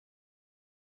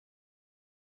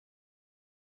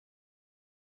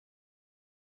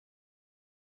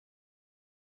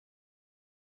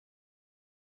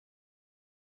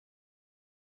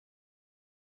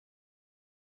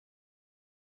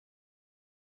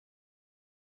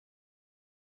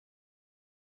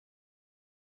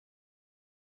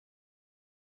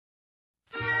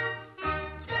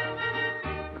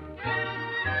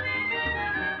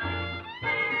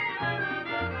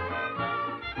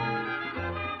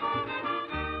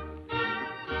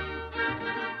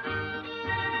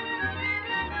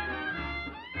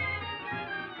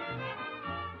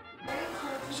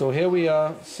So here we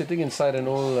are sitting inside an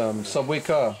old subway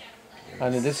car,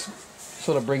 and this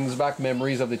sort of brings back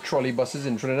memories of the trolley buses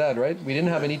in Trinidad, right? We didn't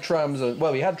have any trams,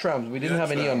 well, we had trams, we didn't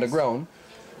have any underground.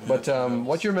 But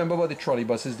what do you remember about the trolley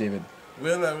buses, David?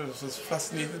 Well, I was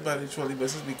fascinated by the trolley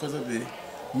buses because of the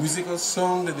musical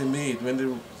song that they made when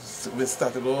they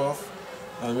started off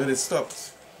and when they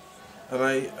stopped. And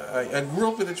I grew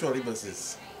up with the trolley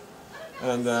buses.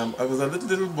 And I was a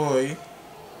little boy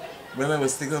when I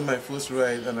was taking on my first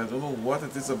ride, and I don't know what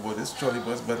it is about this trolley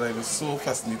bus, but I was so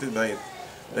fascinated by it.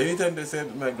 Anytime they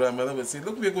said, my grandmother would say,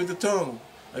 look, we're going to town,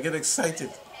 I get excited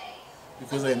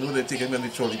because I know they're taking me on the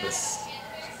trolley bus.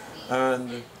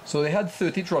 And so they had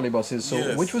 30 trolley buses, so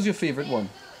yes. Which was your favorite one?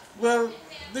 Well,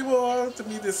 they were all to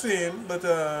me the same, but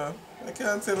I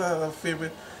can't say I have a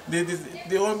favorite.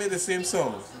 They all made the same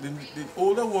songs. The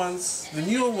older ones, the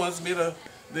newer ones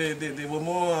they were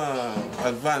more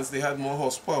advanced, they had more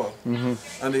horsepower.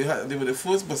 And they were the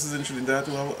first buses in Trinidad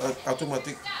to have an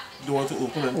automatic door to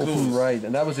open and close. Right,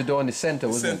 and that was the door in the center,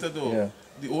 wasn't it? The center door. Yeah.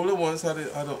 The older ones had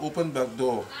an open back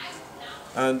door.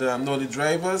 And now the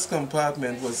driver's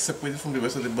compartment was separated from the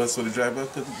rest of the bus, so the driver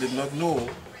did not know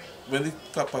when the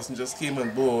car passengers came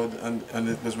on board and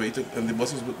it was ready to, and the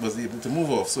bus was able to move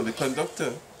off. So the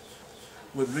conductor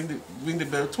would ring the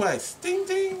bell twice. Ding,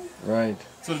 ding. Right.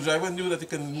 So the driver knew that he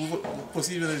can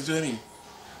proceed with his journey.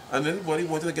 And anybody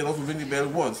wanted to get off would ring the bell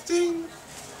once. Ding.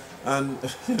 And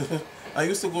I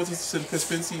used to go to St.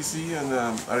 Crispin CC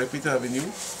and Arepita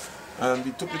Avenue, and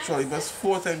we took the trolley bus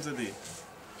 4 times a day.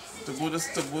 To go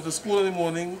to school in the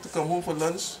morning, to come home for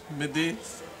lunch, midday,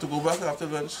 to go back after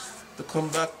lunch, to come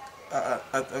back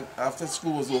after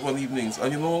school was over on evenings.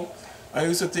 And you know, I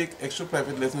used to take extra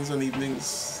private lessons on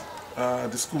evenings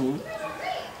at the school.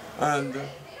 And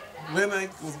when I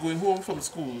was going home from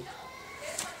school,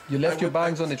 you left your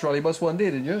bags on the trolley bus one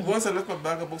day, did you? Once I left my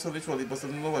bag of books on the trolley bus, I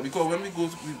don't know why. Because when we go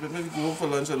home for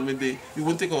lunch on midday, we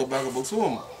wouldn't take our bag of books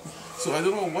home. So I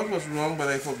don't know what was wrong, but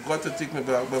I forgot to take my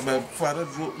bag. But my father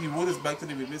rode his bike to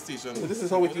the railway station. So this is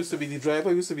how it used to be. The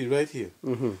driver used to be right here.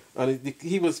 And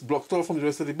he was blocked off from the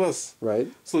rest of the bus. Right.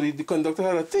 So the conductor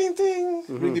had a ting ting,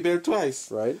 ring the bell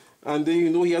twice. Right. And then you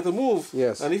know he had to move.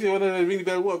 Yes. And if you wanted to ring the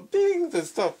bell once, ding, then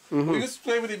stop. We used to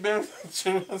play with the bell,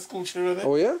 children, school children.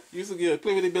 Oh yeah? You used to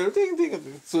play with the bell, ding,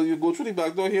 ding. So you go through the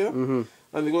back door here, and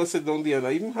you go and sit down there. And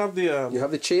I even have the... you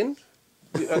have the chain?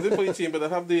 I didn't put the chain, but I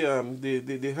have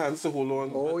the hands to hold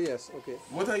on. Oh yes, okay.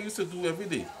 What I used to do every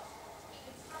day,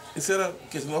 instead of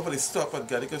getting off at the stop at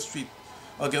Gallica Street,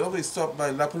 I'll get off at the stop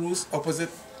by La Perouse, opposite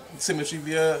cemetery,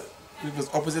 where it was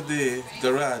opposite the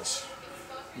garage,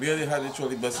 where they had the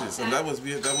trolley buses, and that was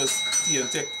T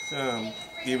and Tech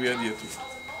area there too.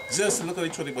 Just to look at the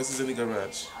trolley buses in the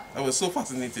garage. I was so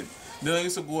fascinated. Then I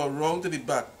used to go around to the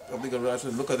back of the garage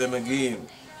and look at them again,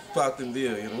 parked in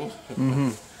there, you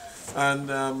know.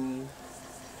 And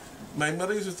my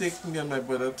mother used to take me and my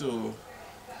brother to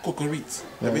Cocorit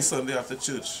every Sunday after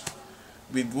church.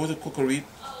 We'd go to Cocorit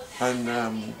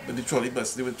and with the trolley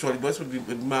bus. The trolley bus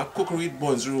would mark Cocorit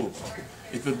Bonds Road.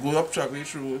 It would go up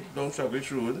Tragridge Road, down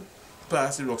Tragridge Road,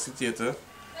 past the Roxy Theatre,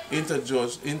 into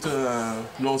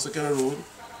Long Circular Road,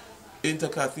 into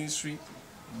Kathleen Street,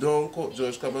 down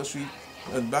George Cabot Street,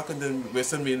 and back on the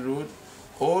Western Main Road,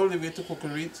 all the way to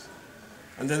Cocorit.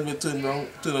 And then we turn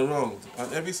around.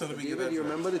 And every Sunday we get that. You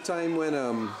remember the time when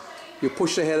you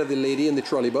pushed ahead of the lady in the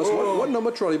trolley bus? Oh. What number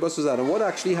trolley bus was that, and what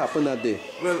actually happened that day?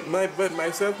 Well,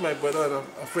 myself, my brother, and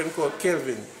a friend called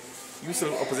Kelvin used to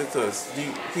live opposite us.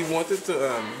 He wanted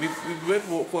to, we went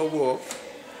for a walk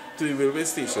to the railway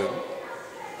station,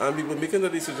 and we were making the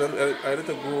decision either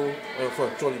to go for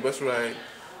a trolley bus ride,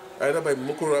 either by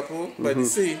Mokorapo, by the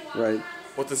sea, right,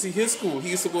 or to see his school. He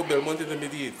used to go Belmont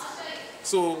Intermediate.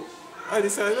 So I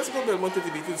decided, let's go Belmont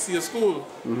Intermediate to see a school.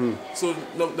 So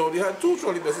now they had 2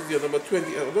 trolley buses here, number 20,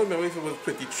 I don't remember if it was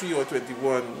 23 or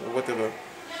 21 or whatever.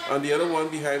 And the other one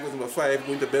behind was number 5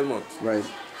 going to Belmont. Right.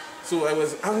 So I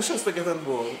was anxious to get on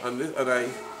board, and I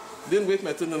didn't wait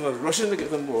my turn, and I was rushing to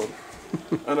get on board.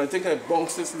 And I think I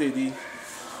bounced this lady,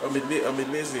 a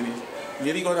middle-aged lady. The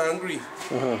lady got angry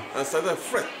and started to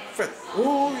fret.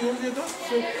 Oh, you only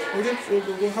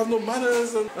that? You have no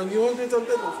manners, and you only done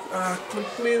that.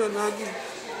 Complain and argue.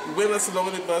 We went us along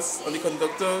on the bus, and the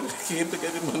conductor came to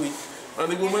get the money. And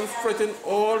the woman fretting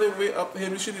all the way up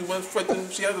Henry Street. The woman fretting.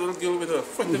 She had a little girl with her,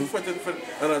 fretting.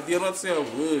 And I did not say a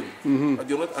word. I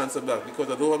did not answer back because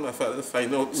I don't want my father to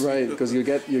find out. Right, because you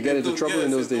get into trouble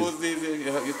in those days. In those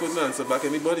days, you couldn't answer back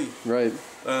anybody. Right.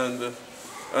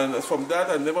 And from that,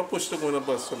 I never pushed to go on a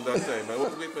bus from that time. I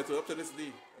always wait better up to this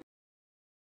day.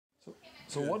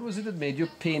 So what was it that made you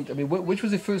paint? I mean, which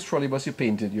was the first trolley bus you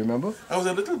painted? You remember? I was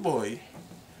a little boy,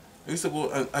 I used to go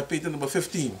and I painted number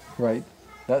 15. Right.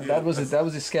 That was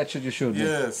the sketch that you showed me.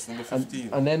 Yes, number 15.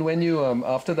 And then when you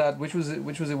after that, which was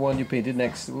the one you painted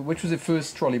next? Which was the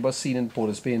first trolleybus scene in Port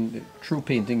of Spain? The true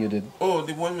painting you did? Oh,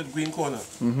 the one with green corner.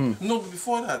 No, but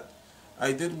before that,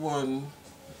 I did one,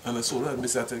 and I sold it at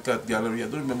Mr. Cat Gallery. I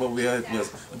don't remember where it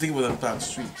was. I think it was on Park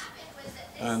Street.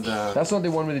 And that's not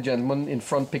the one with the gentleman in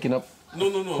front picking up. No.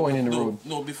 Coin in the road.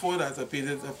 No, before that, I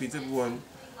painted one,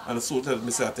 and I sold it at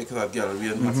Mr. Cat Gallery,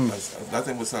 and that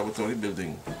time was Salvatore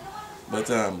Building. But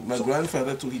my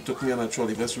grandfather he took me on a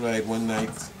trolleybus ride one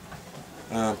night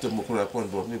to Mukurapo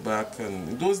and brought me back. And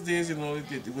in those days, you know,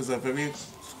 it was a very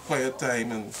quiet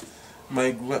time, and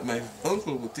my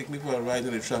uncle would take me for a ride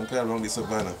in the tramcar along the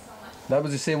savannah. That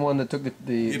was the same one that took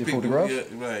the photograph? Yeah,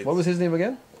 right. What was his name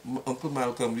again? Uncle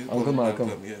Malcolm. Uncle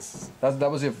Malcolm. Yes. That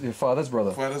was your father's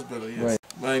brother? Father's brother, yes. Right.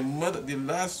 My mother, the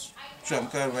last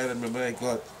tramcar ride I remember I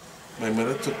got, my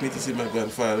mother took me to see my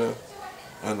grandfather.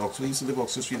 And Oxford, he used to live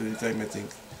Oxford Street at the time, I think.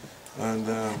 And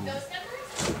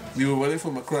we were running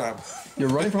from a crab. You're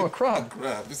running from a crab? A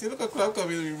crab. You see, look, a crab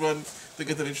coming, we run to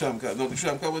get to the tramcar. No, the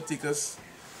tramcar would take us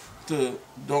to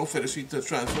down Ferry Street to the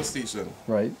transfer station.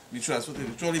 Right. We transferred to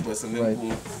the Trolleybus and then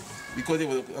go, because there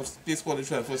was a place called the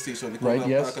transfer station. They called Right,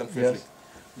 yes, Park and Frederick. yes.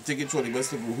 We take the Trolleybus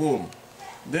to go home.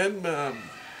 Then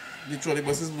the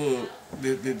trolleybuses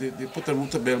they put a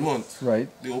route to Belmont. Right.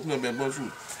 They opened a Belmont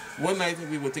route. One night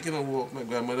we were taking a walk, my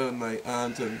grandmother and my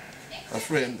aunt and a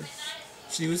friend.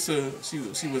 She was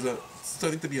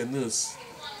studying to be a nurse.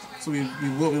 So we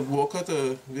walk out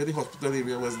to where the hospital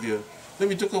area was there. Then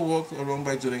we took a walk around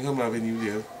by Gillingham Avenue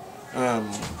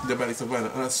there by the savannah,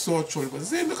 and I saw a trolleybus. I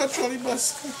said, hey, look at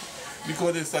trolleybus.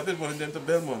 Because they started running them to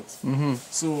Belmont.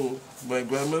 So my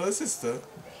grandmother's sister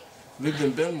lived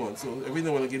in Belmont, so every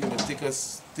now and again they would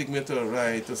take me to a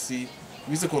ride to see,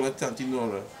 we used to call her Tanti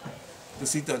Nora, to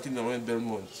see Tanti Nora in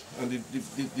Belmont. And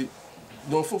the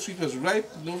Norfolk Street was right,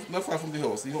 not far from the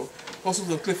house. The house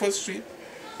was on Clifford Street.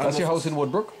 That's your house in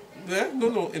Woodbrook? Yeah?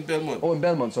 No, in Belmont. Oh, in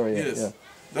Belmont, sorry. Yes. Yeah.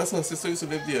 That's her sister used to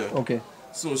live there. Okay.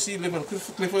 So she lived on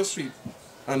Clifford Street,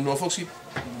 and Norfolk Street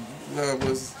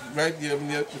was right there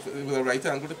near, with a right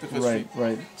angle to Clifford Street.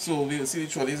 Right. So we would see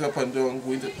the trolleys up and down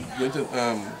going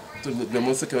to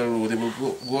Belmont Circular Road. They will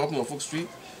go up Norfolk Street,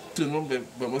 turn on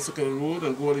Belmont Circular Road,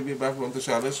 and go all the way back around to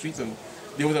Charlotte Street. And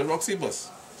there was a Roxy bus.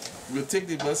 We would take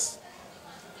the bus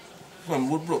from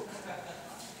Woodbrook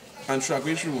and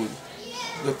Tragwich Road.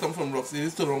 They come from Roxy. They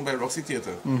used to run by Roxy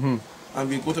Theatre. And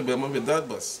we go to Belmont with that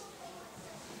bus.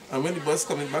 And when the bus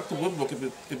coming back to Woodbrook,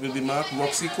 it will be marked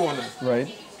Roxy Corner. Right.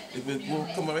 It will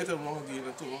go, come right along again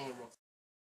and turn on Roxy.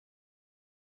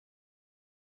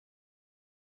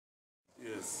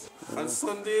 Yes. And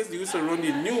Sundays, they used to run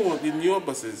the newer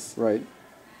buses. Right.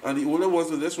 And the older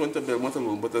ones will just run to Belmont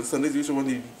alone, but on Sundays, they used to run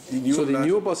the newer. So the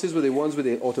newer buses were the ones with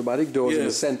the automatic doors in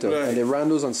the center, right. and they ran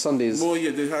those on Sundays. No,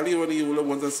 yeah, they hardly run the older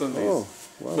ones on Sundays. Oh,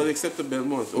 wow. But except the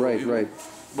Belmont. Right.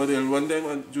 But they'll run them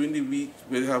and during the week,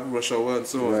 we'll have rush hour and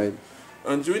so on. Right.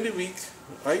 And during the week,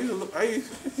 I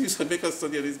used to make a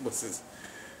study of these buses.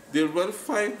 They'll run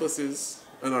 5 buses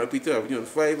on Peter Avenue and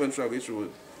 5 on Tragwich Road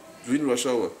during rush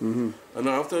hour. And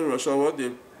after rush hour,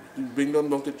 they'll bring them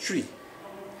down to 3.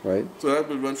 Right. So that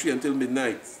will run 3 until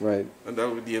midnight. Right. And that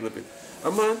will be the end of it.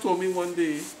 A man told me one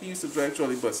day, he used to drive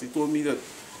trolley bus. He told me that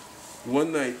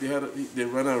one night they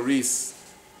ran a race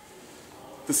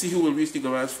to see who will reach the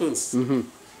garage first.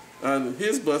 And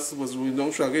his bus was going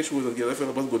down Tragwich Road and the other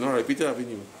fellow bus going down Peter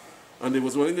Avenue. And they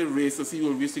was running the race to see who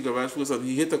will reach the garage first, and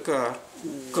he hit a car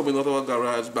coming out of a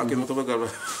garage, backing out of a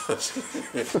garage.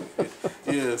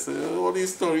 Yes, all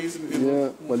these stories. Yeah,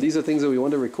 well, these are things that we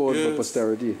want to record for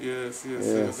posterity. Yes.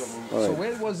 Right. So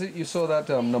where was it you saw that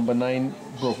number 9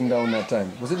 broken down that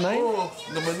time? Was it 9? Oh,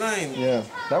 number 9. Yeah,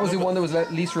 that was the one that was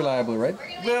least reliable, right?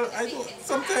 Well, I don't.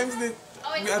 Sometimes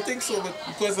I think so, but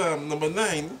because number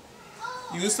 9.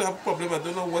 You used to have a problem, I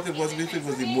don't know what it was, if it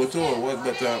was the motor or what,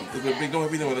 but it would break down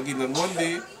every now and again. And one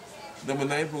day, number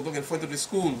 9 broke down in front of the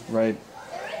school. Right.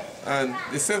 And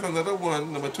they sent another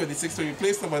one, number 26, to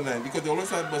replace number 9, because they always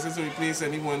had buses to replace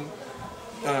anyone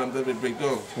that would break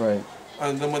down. Right.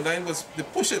 And number 9 was, they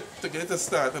pushed it to get it to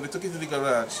start, and they took it to the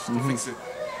garage to fix it.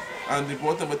 And they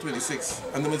brought number 26.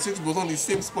 And number 6 broke down the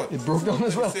same spot. It broke down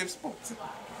as well? The same spot.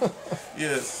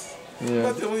 Yes. Yeah.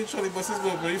 But the only trolley buses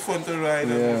were very fun to ride.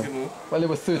 And, you know. Well, there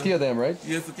were 30 of them, right?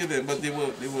 Yes, 30 of them, but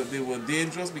they were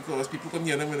dangerous because people couldn't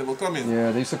hear them when they were coming.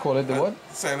 Yeah, they used to call it the what?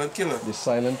 Silent killer. The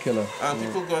silent killer. And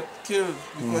people got killed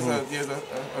because there's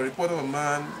a report of a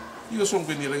man. He was from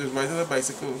Grenada. He was riding a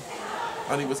bicycle,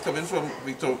 and he was coming from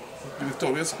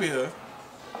Victoria Square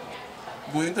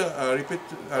going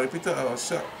to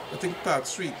shop, I think Park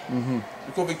Street.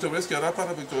 Because Victoria Square, that part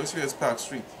of Victoria Square is Park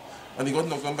Street. And he got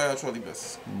knocked down by a trolley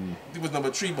bus. It was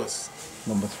number 3 bus.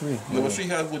 Number 3. Number 3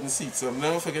 had wooden seats. I'll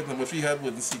never forget number 3 had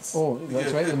wooden seats. Oh,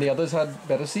 that's right. And the others had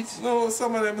better seats? No,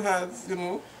 some of them had,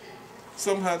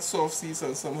 some had soft seats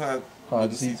and some had hard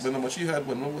wooden seats. But number 3 had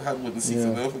wooden seats.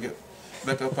 I'll never forget.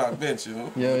 Like a park bench,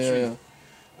 Yeah.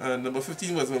 And number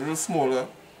 15 was a little smaller.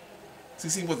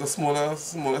 16 was a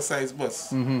smaller size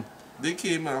bus. They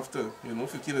came after,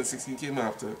 15 and 16 came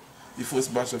after the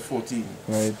first batch of 14.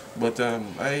 Right. But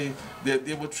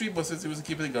there were 3 buses they used to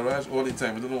keep in the garage all the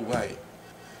time. I don't know why.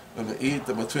 Number 8,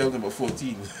 number 12, number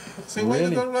 14. So why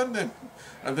they don't run them?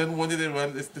 And then one day they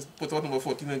put out number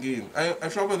 14 again. I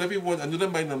traveled on every one. I knew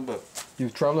them by number.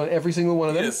 You've traveled on every single one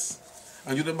of them? Yes.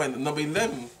 I knew them by number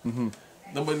 11.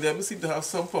 Number 11 seemed to have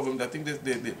some problem. I think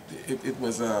it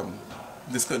was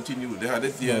discontinued. They had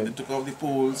it there. Right. They took off the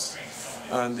poles.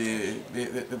 And they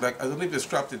like, I don't know if they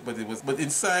strapped it, but it was. But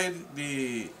inside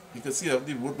you can see that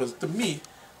the wood was, to me,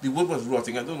 the wood was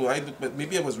rotting. I don't know. But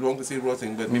maybe I was wrong to say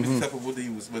rotting, but maybe the type of wood they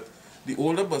used. But the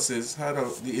older buses had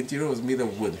the interior was made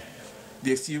of wood.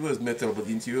 The exterior was metal, but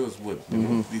the interior was wood.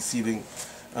 The ceiling,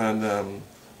 and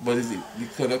but the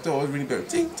conductor was really very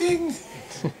ting ting.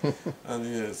 And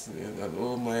yes, and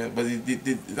oh my! But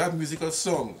that musical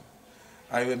song.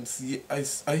 I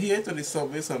hear it on the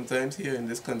subway sometimes here in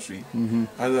this country, and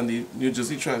on the New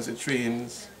Jersey Transit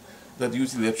trains that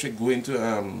use electric going to,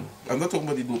 I'm not talking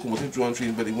about the locomotive drawn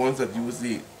trains, but the ones that use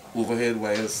the overhead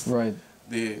wires. Right.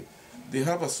 They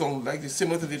have a song like this,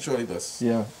 similar to the Trolleybus.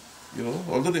 Yeah.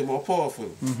 Although they're more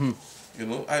powerful.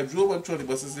 I drove on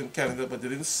trolleybuses in Canada, but they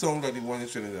didn't sound like the one in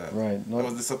Trinidad. Right. I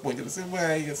was disappointed. I said,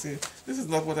 why? I said, this is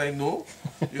not what I know.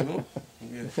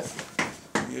 Yes.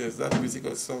 Yes, that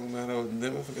musical song, man, I will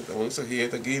never forget that. I used to hear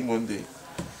it again one day.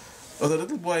 As a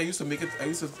little boy, I used to imitate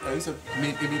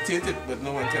it, but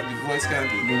no one can, the voice can't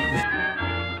do it.